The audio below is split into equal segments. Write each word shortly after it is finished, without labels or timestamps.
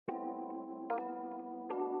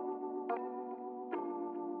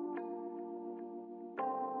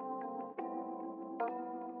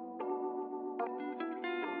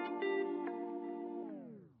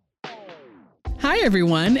Hi,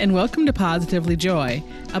 everyone, and welcome to Positively Joy,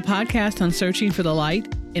 a podcast on searching for the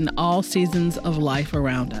light in all seasons of life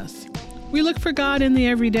around us. We look for God in the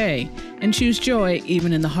everyday and choose joy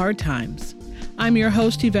even in the hard times. I'm your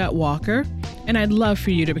host, Yvette Walker, and I'd love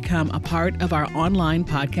for you to become a part of our online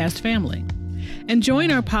podcast family and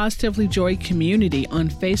join our Positively Joy community on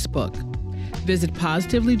Facebook. Visit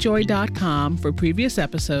positivelyjoy.com for previous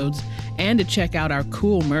episodes and to check out our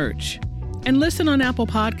cool merch. And listen on Apple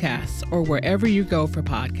Podcasts or wherever you go for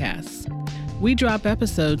podcasts. We drop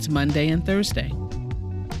episodes Monday and Thursday.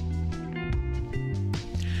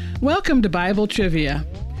 Welcome to Bible Trivia,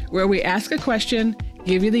 where we ask a question,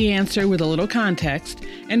 give you the answer with a little context,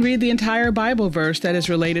 and read the entire Bible verse that is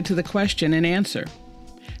related to the question and answer.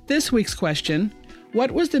 This week's question: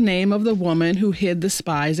 what was the name of the woman who hid the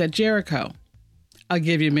spies at Jericho? I'll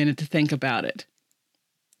give you a minute to think about it.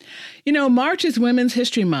 You know, March is Women's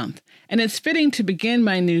History Month, and it's fitting to begin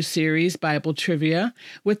my new series, Bible Trivia,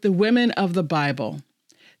 with the women of the Bible.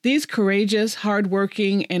 These courageous,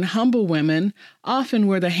 hardworking, and humble women often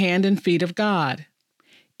were the hand and feet of God.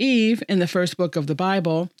 Eve, in the first book of the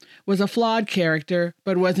Bible, was a flawed character,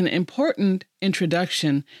 but was an important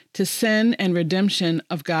introduction to sin and redemption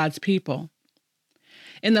of God's people.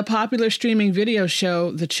 In the popular streaming video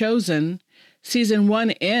show, The Chosen, Season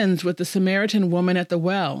 1 ends with the Samaritan woman at the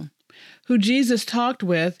well, who Jesus talked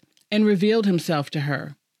with and revealed himself to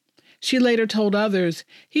her. She later told others,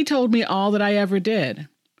 "He told me all that I ever did."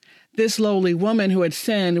 This lowly woman who had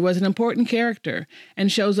sinned was an important character and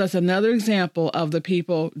shows us another example of the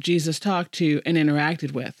people Jesus talked to and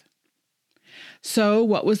interacted with. So,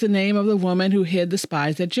 what was the name of the woman who hid the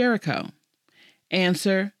spies at Jericho?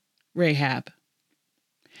 Answer: Rahab.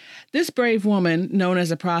 This brave woman, known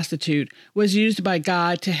as a prostitute, was used by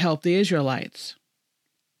God to help the Israelites.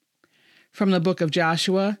 From the book of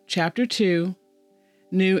Joshua, chapter 2,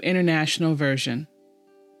 New International Version.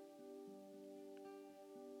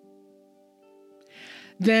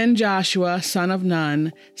 Then Joshua, son of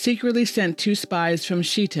Nun, secretly sent 2 spies from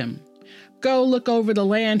Shittim. "Go look over the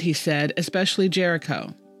land," he said, "especially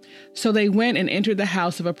Jericho." So they went and entered the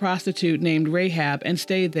house of a prostitute named Rahab and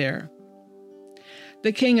stayed there.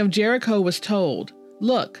 The king of Jericho was told,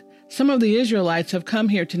 "Look, some of the Israelites have come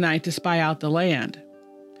here tonight to spy out the land."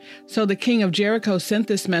 So the king of Jericho sent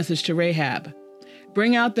this message to Rahab: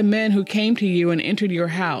 "Bring out the men who came to you and entered your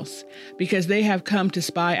house, because they have come to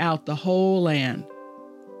spy out the whole land."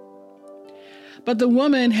 But the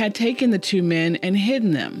woman had taken the 2 men and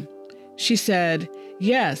hidden them. She said,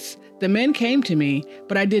 "Yes, the men came to me,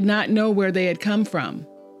 but I did not know where they had come from.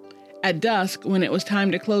 At dusk, when it was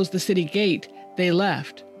time to close the city gate, they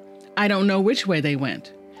left. I don't know which way they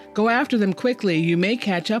went. Go after them quickly, you may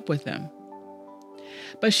catch up with them."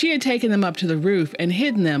 But she had taken them up to the roof and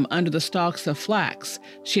hidden them under the stalks of flax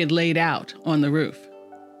she had laid out on the roof.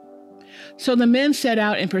 So the men set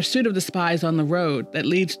out in pursuit of the spies on the road that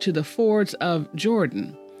leads to the fords of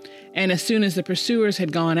Jordan, and as soon as the pursuers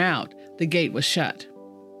had gone out, the gate was shut.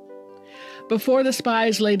 Before the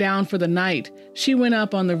spies lay down for the night, she went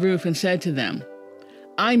up on the roof and said to them,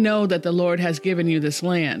 "I know that the Lord has given you this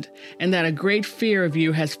land, and that a great fear of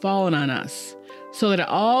you has fallen on us, so that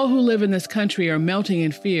all who live in this country are melting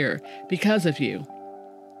in fear because of you.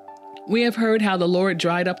 We have heard how the Lord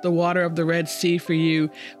dried up the water of the Red Sea for you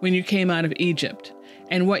when you came out of Egypt,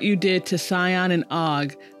 and what you did to Sihon and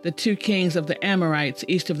Og, the 2 kings of the Amorites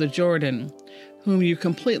east of the Jordan, whom you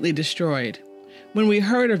completely destroyed. When we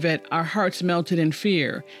heard of it, our hearts melted in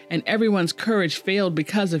fear, and everyone's courage failed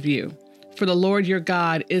because of you. For the Lord your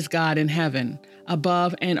God is God in heaven,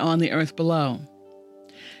 above and on the earth below.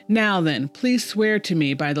 Now then, please swear to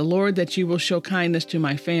me by the Lord that you will show kindness to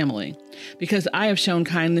my family, because I have shown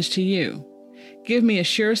kindness to you. Give me a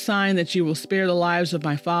sure sign that you will spare the lives of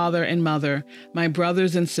my father and mother, my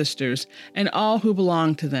brothers and sisters, and all who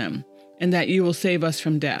belong to them, and that you will save us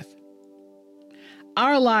from death."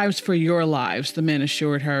 "Our lives for your lives," the men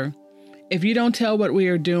assured her. "If you don't tell what we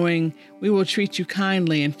are doing, we will treat you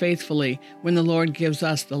kindly and faithfully when the Lord gives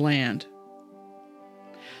us the land."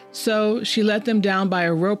 So she let them down by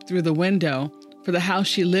a rope through the window, for the house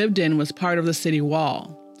she lived in was part of the city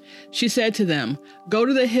wall. She said to them, "Go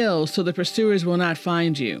to the hills so the pursuers will not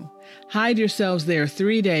find you. Hide yourselves there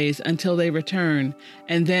 3 days until they return,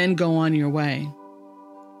 and then go on your way."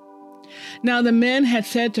 Now the men had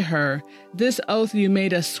said to her, "This oath you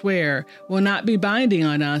made us swear will not be binding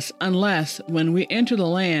on us unless, when we enter the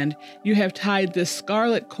land, you have tied this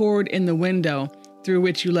scarlet cord in the window through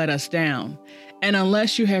which you let us down, and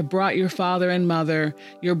unless you have brought your father and mother,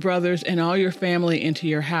 your brothers, and all your family into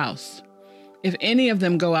your house. If any of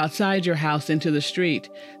them go outside your house into the street,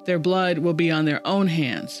 their blood will be on their own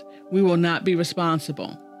hands. We will not be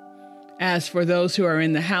responsible. As for those who are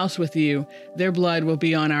in the house with you, their blood will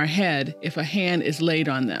be on our head if a hand is laid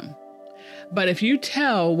on them. But if you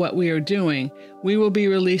tell what we are doing, we will be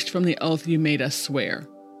released from the oath you made us swear."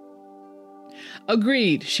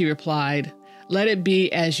 "Agreed," she replied. "Let it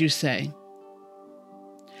be as you say."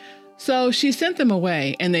 So she sent them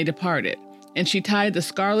away, and they departed, and she tied the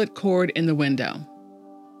scarlet cord in the window.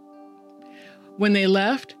 When they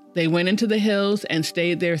left, they went into the hills and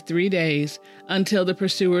stayed there 3 days, until the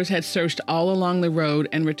pursuers had searched all along the road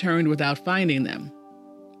and returned without finding them.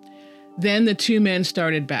 Then the 2 men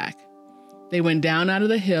started back. They went down out of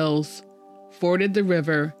the hills, forded the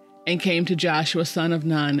river, and came to Joshua son of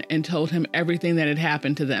Nun and told him everything that had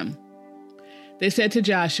happened to them. They said to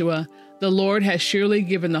Joshua, "The Lord has surely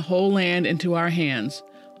given the whole land into our hands.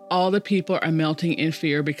 All the people are melting in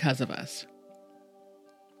fear because of us."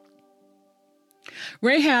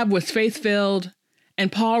 Rahab was faith-filled,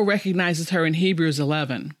 and Paul recognizes her in Hebrews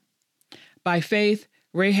 11. By faith,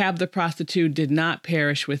 Rahab the prostitute did not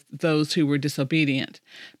perish with those who were disobedient,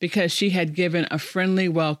 because she had given a friendly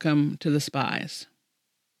welcome to the spies.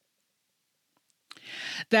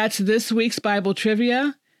 That's this week's Bible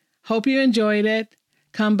trivia. Hope you enjoyed it.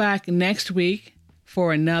 Come back next week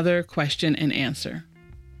for another question and answer.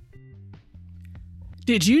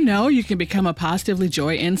 Did you know you can become a Positively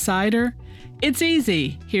Joy Insider? It's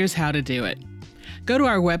easy. Here's how to do it. Go to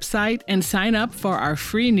our website and sign up for our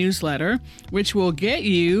free newsletter, which will get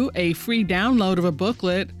you a free download of a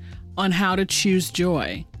booklet on how to choose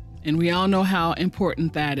joy. And we all know how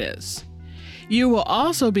important that is. You will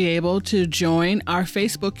also be able to join our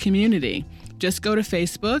Facebook community. Just go to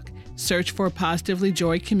Facebook, search for Positively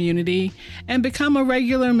Joy Community, and become a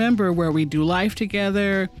regular member where we do life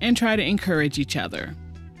together and try to encourage each other.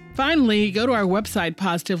 Finally, go to our website,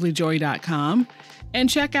 positivelyjoy.com, and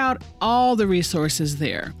check out all the resources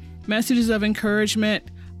there. Messages of encouragement,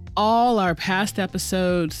 all our past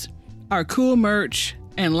episodes, our cool merch,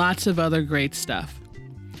 and lots of other great stuff.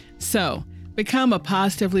 So, become a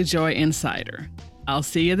Positively Joy Insider. I'll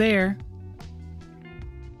see you there.